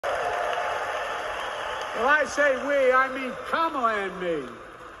When I say we, I mean Kamala and me.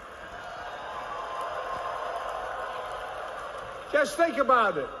 Just think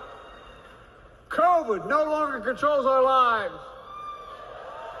about it. COVID no longer controls our lives.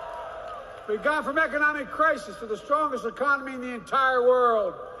 We've gone from economic crisis to the strongest economy in the entire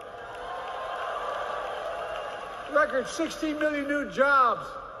world. Record 16 million new jobs.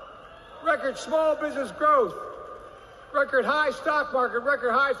 Record small business growth. Record high stock market.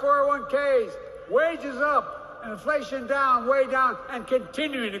 Record high 401ks. Wages up. And inflation down, way down, and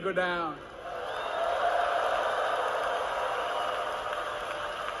continuing to go down.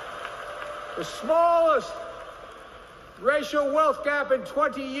 The smallest racial wealth gap in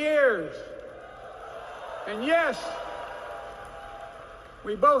 20 years. And yes,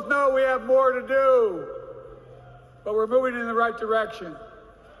 we both know we have more to do, but we're moving in the right direction.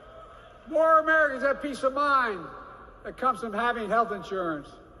 More Americans have peace of mind that comes from having health insurance.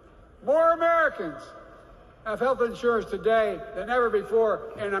 More Americans have health insurance today than ever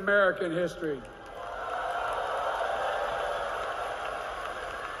before in American history.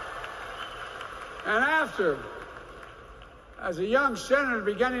 And after, as a young senator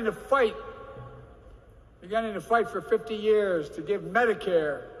beginning to fight for 50 years to give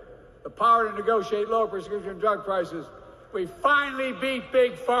Medicare the power to negotiate low prescription drug prices, we finally beat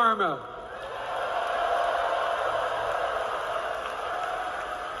Big Pharma.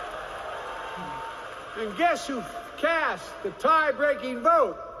 And guess who cast the tie-breaking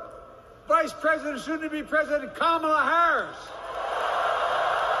vote? Vice President, soon-to-be President Kamala Harris.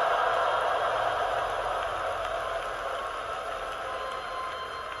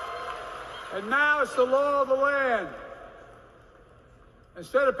 And now it's the law of the land.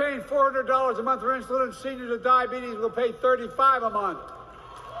 Instead of paying $400 a month for insulin, seniors with diabetes will pay $35 a month.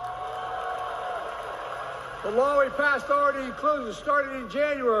 The law we passed already includes, starting in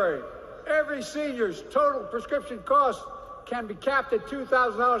January, every senior's total prescription cost can be capped at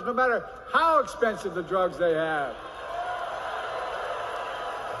 $2,000 no matter how expensive the drugs they have.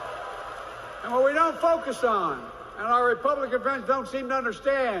 And what we don't focus on, and our Republican friends don't seem to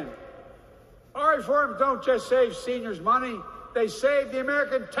understand, our reforms don't just save seniors money, they save the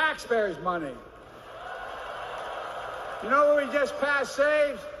American taxpayers money. You know what we just passed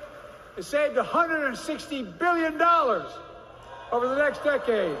saves? It saved $160 billion over the next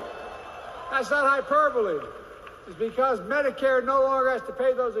decade. That's not hyperbole. It's because Medicare no longer has to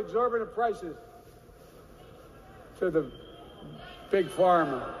pay those exorbitant prices to the Big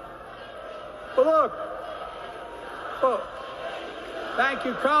Pharma. But look, thank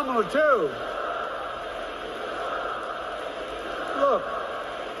you, Kamala, too. Look,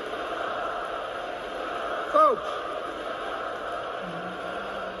 folks,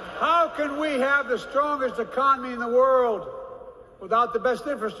 how can we have the strongest economy in the world without the best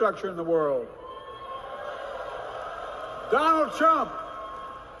infrastructure in the world? Donald Trump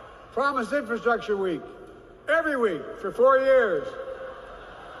promised Infrastructure Week every week for 4 years,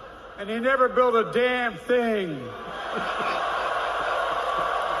 and he never built a damn thing.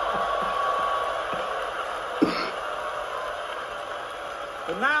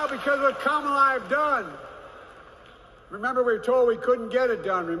 But now, because of what Kamala and I have done, remember we were told we couldn't get it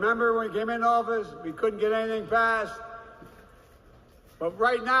done. Remember when we came into office, we couldn't get anything passed? But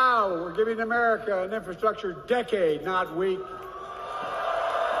right now, we're giving America an infrastructure decade, not week.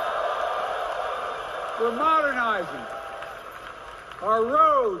 We're modernizing our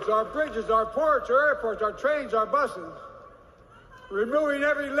roads, our bridges, our ports, our airports, our trains, our buses. Removing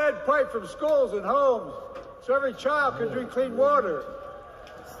every lead pipe from schools and homes so every child can drink clean water.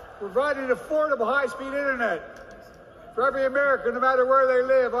 Providing affordable high-speed internet for every American, no matter where they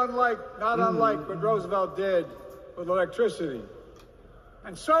live, not unlike what Roosevelt did with electricity.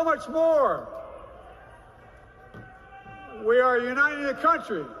 And so much more. We are uniting the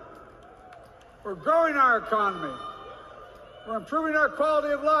country. We're growing our economy. We're improving our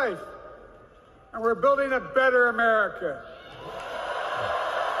quality of life. And we're building a better America.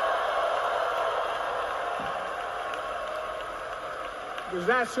 Because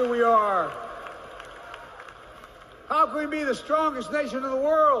that's who we are. How can we be the strongest nation in the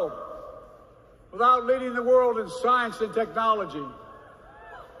world without leading the world in science and technology?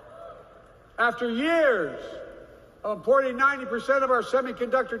 After years of importing 90% of our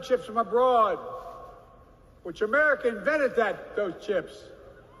semiconductor chips from abroad, which America invented those chips,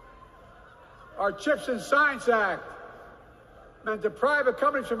 our Chips and Science Act meant that private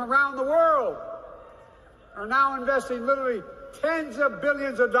companies from around the world are now investing literally tens of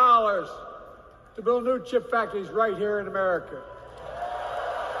billions of dollars to build new chip factories right here in America.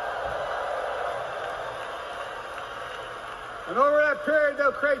 And over that period,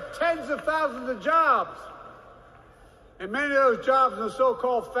 they'll create tens of thousands of jobs. And many of those jobs in the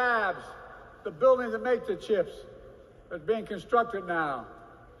so-called fabs, the buildings that make the chips, that's being constructed now.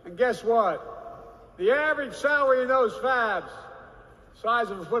 And guess what? The average salary in those fabs, size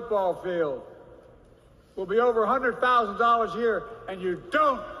of a football field, will be over $100,000 a year, and you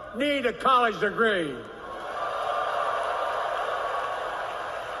don't need a college degree.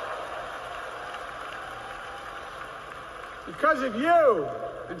 Because of you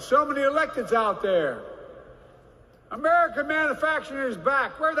and so many electeds out there, American manufacturing is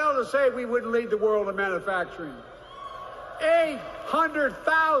back. Where the hell to say we wouldn't lead the world in manufacturing?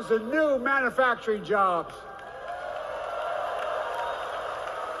 800,000 new manufacturing jobs.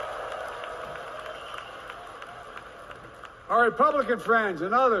 Our Republican friends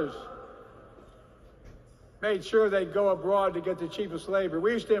and others made sure they'd go abroad to get the cheapest labor.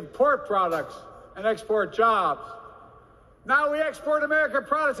 We used to import products and export jobs. Now we export American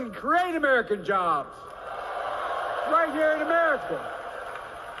products and create American jobs. Right here in America,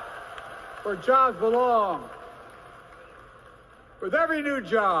 where jobs belong. With every new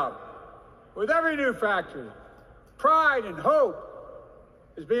job, with every new factory, pride and hope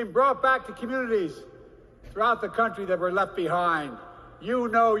is being brought back to communities throughout the country that were left behind. You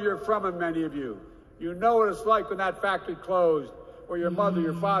know you're from them, many of you. You know what it's like when that factory closed, where your mother,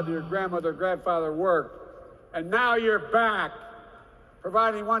 your father, your grandmother, grandfather worked. And now you're back,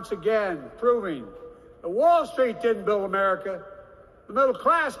 providing once again, proving that Wall Street didn't build America, the middle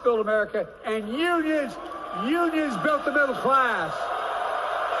class built America, and unions built the middle class.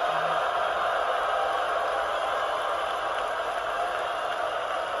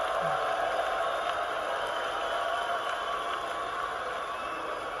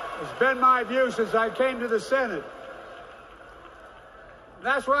 It's been my view since I came to the Senate. And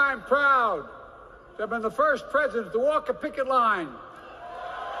that's why I'm proud to have been the first president to walk a picket line.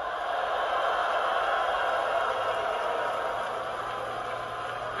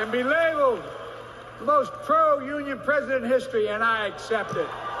 And be labeled the most pro-union president in history, and I accept it.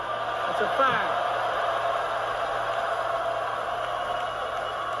 It's a fact.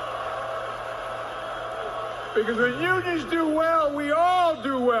 Because when unions do well, we all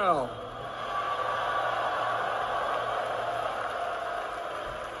do well.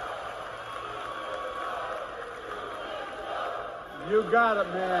 You got it,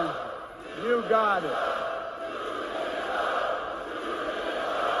 man. You got it.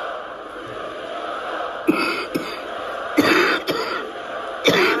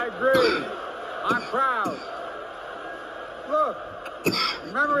 I agree. I'm proud. Look,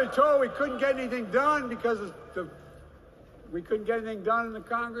 remember he told we couldn't get anything done because we couldn't get anything done in the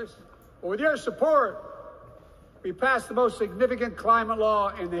Congress? Well, with your support, we passed the most significant climate law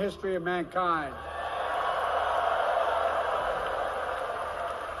in the history of mankind.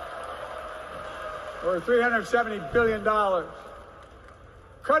 Over $370 billion.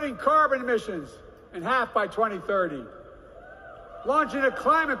 Cutting carbon emissions in half by 2030. Launching a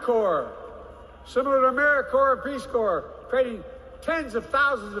climate corps, similar to AmeriCorps and Peace Corps, creating tens of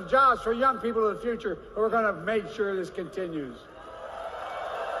thousands of jobs for young people in the future who are going to make sure this continues.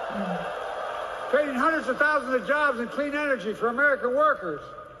 Creating hundreds of thousands of jobs in clean energy for American workers,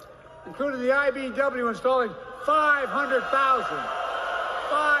 including the IBEW installing 500,000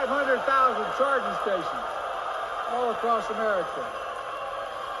 charging stations all across America.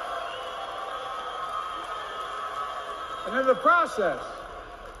 And in the process,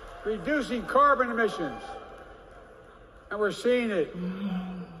 reducing carbon emissions. And we're seeing it.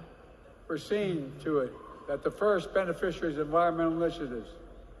 We're seeing to it that the first beneficiaries of environmental initiatives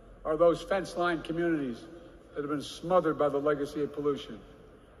are those fence-line communities that have been smothered by the legacy of pollution.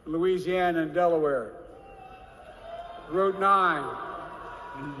 Louisiana and Delaware, Route 9,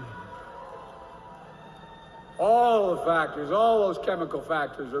 all the factories, all those chemical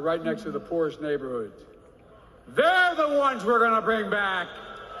factories are right next to the poorest neighborhoods. They're the ones we're going to bring back.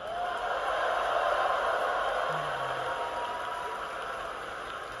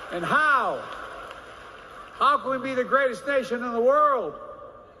 And how? How can we be the greatest nation in the world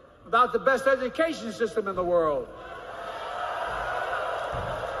without the best education system in the world?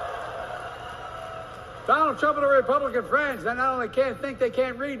 Donald Trump and the Republican friends, they not only can't think, they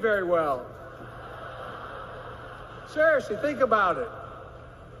can't read very well. Seriously, think about it.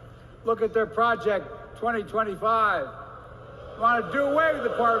 Look at their Project 2025. They want to do away with the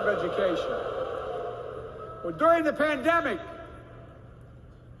Department of Education. Well, during the pandemic,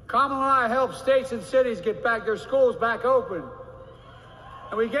 Kamala and I helped states and cities get back their schools back open.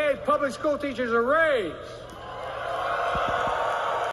 And we gave public school teachers a raise.